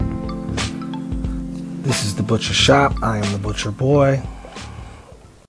This is the Butcher Shop. I am the Butcher Boy.